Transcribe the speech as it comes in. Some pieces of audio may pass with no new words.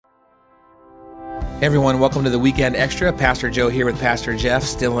Hey everyone, welcome to the Weekend Extra. Pastor Joe here with Pastor Jeff,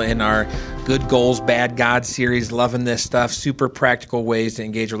 still in our Good Goals, Bad God series, loving this stuff, super practical ways to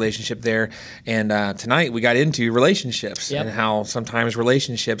engage relationship there. And tonight we got into relationships and how sometimes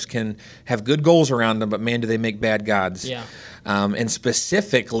relationships can have good goals around them, but man, do they make bad gods. Yeah. And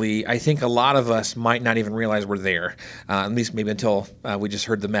specifically, I think a lot of us might not even realize we're there, at least maybe until we just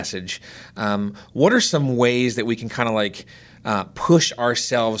heard the message. What are some ways that we can kind of like push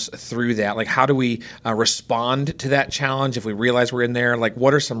ourselves through that? Like, how do we respond to that challenge if we realize we're in there? Like,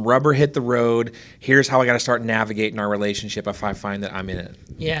 what are some rubber hit the road? Here's how I got to start navigating our relationship if I find that I'm in it.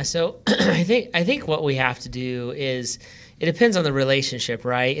 Yeah, so I think what we have to do is, it depends on the relationship,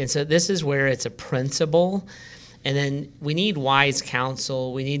 right? And so this is where it's a principle, and then we need wise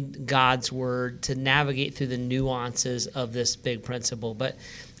counsel. We need God's word to navigate through the nuances of this big principle. But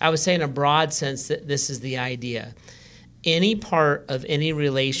I would say in a broad sense that this is the idea. Any part of any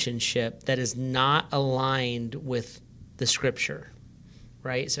relationship that is not aligned with the Scripture,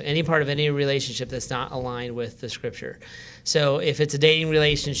 right? So any part of any relationship that's not aligned with the Scripture. So if it's a dating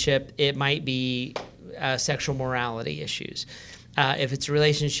relationship, it might be sexual morality issues. If it's a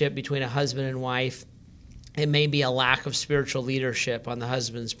relationship between a husband and wife, it may be a lack of spiritual leadership on the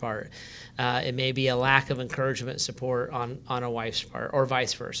husband's part. It may be a lack of encouragement, support on a wife's part, or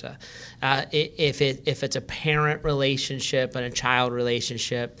vice versa. If it's a parent relationship and a child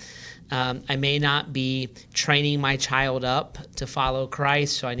relationship, I may not be training my child up to follow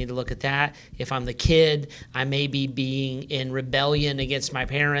Christ, so I need to look at that. If I'm the kid, I may be being in rebellion against my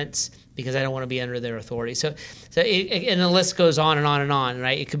parents because I don't want to be under their authority. So and the list goes on and on and on,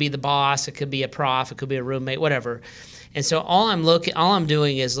 right? It could be the boss, it could be a prof, it could be a roommate, whatever. And so all I'm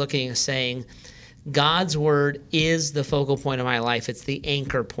doing is looking and saying, God's word is the focal point of my life. It's the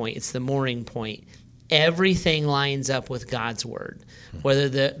anchor point. It's the mooring point. Everything lines up with God's word, whether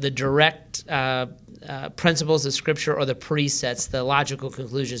the direct principles of Scripture or the precepts, the logical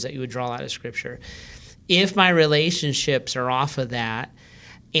conclusions that you would draw out of Scripture. If my relationships are off of that,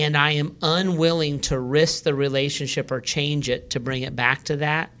 and I am unwilling to risk the relationship or change it to bring it back to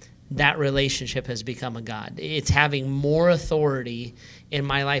that relationship has become a god. It's having more authority in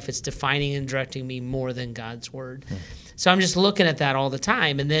my life. It's defining and directing me more than God's word. So I'm just looking at that all the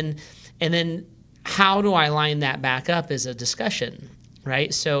time. And then how do I line that back up is a discussion,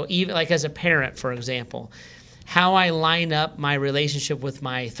 right? So even like as a parent, for example, how I line up my relationship with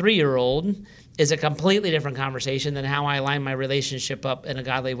my 3-year-old is a completely different conversation than how I line my relationship up in a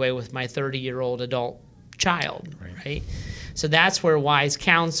godly way with my 30-year-old adult child, right? So that's where wise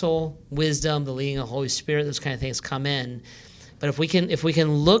counsel, wisdom, the leading of the Holy Spirit, those kind of things come in. But if we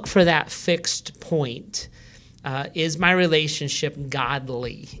can look for that fixed point, is my relationship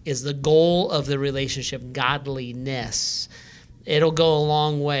godly? Is the goal of the relationship godliness? It'll go a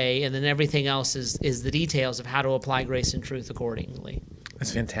long way, and then everything else is the details of how to apply grace and truth accordingly.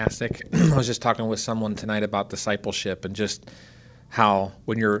 That's fantastic. I was just talking with someone tonight about discipleship and just how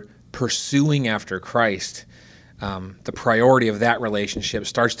when you're pursuing after Christ, the priority of that relationship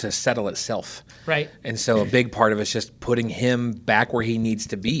starts to settle itself. Right. And so a big part of it's just putting him back where he needs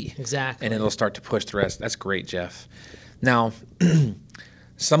to be. Exactly. And it'll start to push the rest. That's great, Jeff. Now,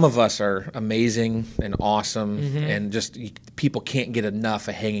 some of us are amazing and awesome, and just people can't get enough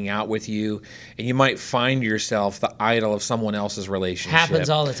of hanging out with you. And you might find yourself the idol of someone else's relationship. Happens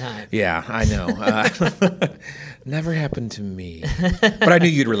all the time. Yeah, I know. Never happened to me, but I knew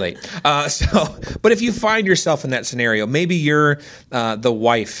you'd relate. But if you find yourself in that scenario, maybe you're the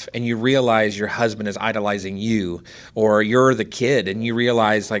wife and you realize your husband is idolizing you, or you're the kid and you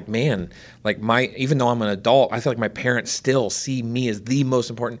realize, like, man, like even though I'm an adult, I feel like my parents still see me as the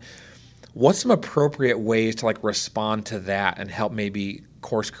most important. What's some appropriate ways to like respond to that and help maybe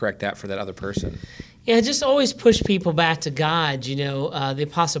course correct that for that other person? Yeah, just always push people back to God. The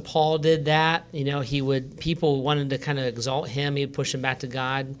Apostle Paul did that. People wanted to kind of exalt him. He'd push them back to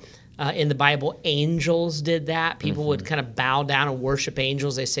God. In the Bible, angels did that. People would kind of bow down and worship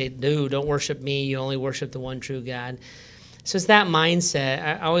angels. They say, "No, don't worship me. You only worship the one true God." So it's that mindset.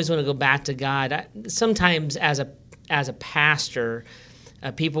 I always want to go back to God. Sometimes as a pastor,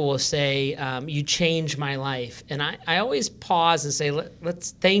 people will say, "You changed my life." And I always pause and say,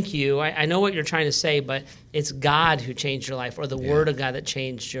 let's thank you. I know what you're trying to say, but it's God who changed your life, or the Word of God that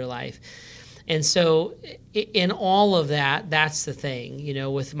changed your life. And so in all of that, that's the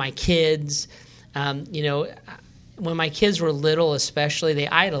thing. With my kids, when my kids were little especially, they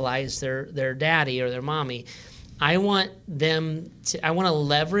idolized their daddy or their mommy. I want to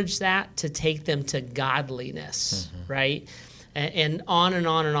leverage that to take them to godliness, right? and on and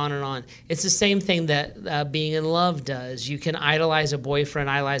on and on and on. It's the same thing that being in love does. You can idolize a boyfriend,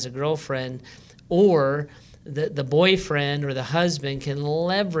 idolize a girlfriend, or the boyfriend or the husband can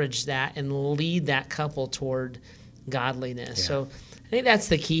leverage that and lead that couple toward godliness. Yeah. So I think that's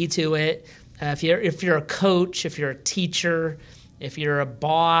the key to it. If you're a coach, if you're a teacher, if you're a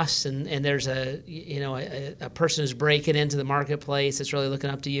boss, and there's a person who's breaking into the marketplace that's really looking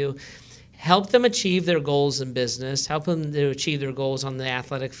up to you, help them achieve their goals in business, help them to achieve their goals on the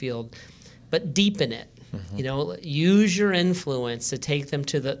athletic field, but deepen it. Mm-hmm. Use your influence to take them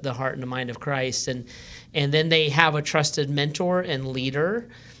to the heart and the mind of Christ, and then they have a trusted mentor and leader,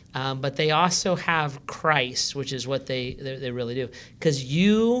 but they also have Christ, which is what they really do, because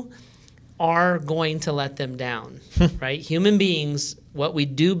you are going to let them down, right? Human beings, what we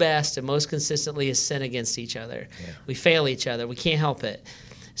do best and most consistently is sin against each other. Yeah. We fail each other. We can't help it.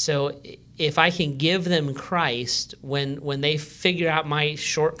 So if I can give them Christ, when they figure out my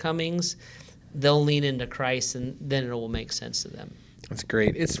shortcomings, they'll lean into Christ, and then it will make sense to them. That's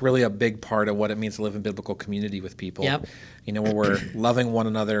great. It's really a big part of what it means to live in biblical community with people. Yep. Where we're loving one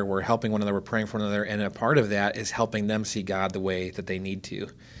another, we're helping one another, we're praying for one another, and a part of that is helping them see God the way that they need to.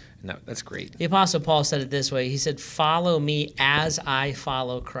 No, that's great. The Apostle Paul said it this way. He said, follow me as I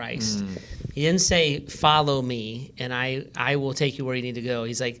follow Christ. He didn't say, follow me, and I will take you where you need to go.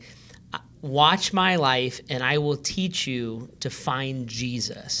 He's like, watch my life, and I will teach you to find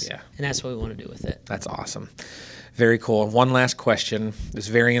Jesus. Yeah. And that's what we want to do with it. That's awesome. Very cool. One last question. It was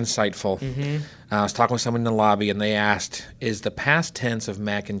very insightful. Mm-hmm. I was talking with someone in the lobby, and they asked, is the past tense of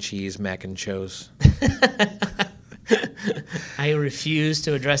mac and cheese mac and chose? I refuse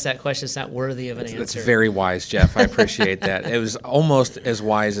to address that question. It's not worthy of an answer. That's very wise, Jeff. I appreciate that. It was almost as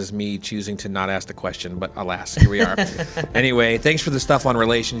wise as me choosing to not ask the question, but alas, here we are. Anyway, thanks for the stuff on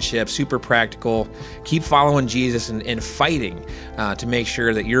relationships. Super practical. Keep following Jesus and fighting to make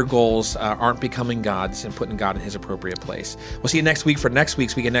sure that your goals aren't becoming God's and putting God in his appropriate place. We'll see you next week for next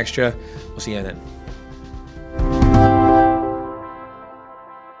week's Weekend Extra. We'll see you then.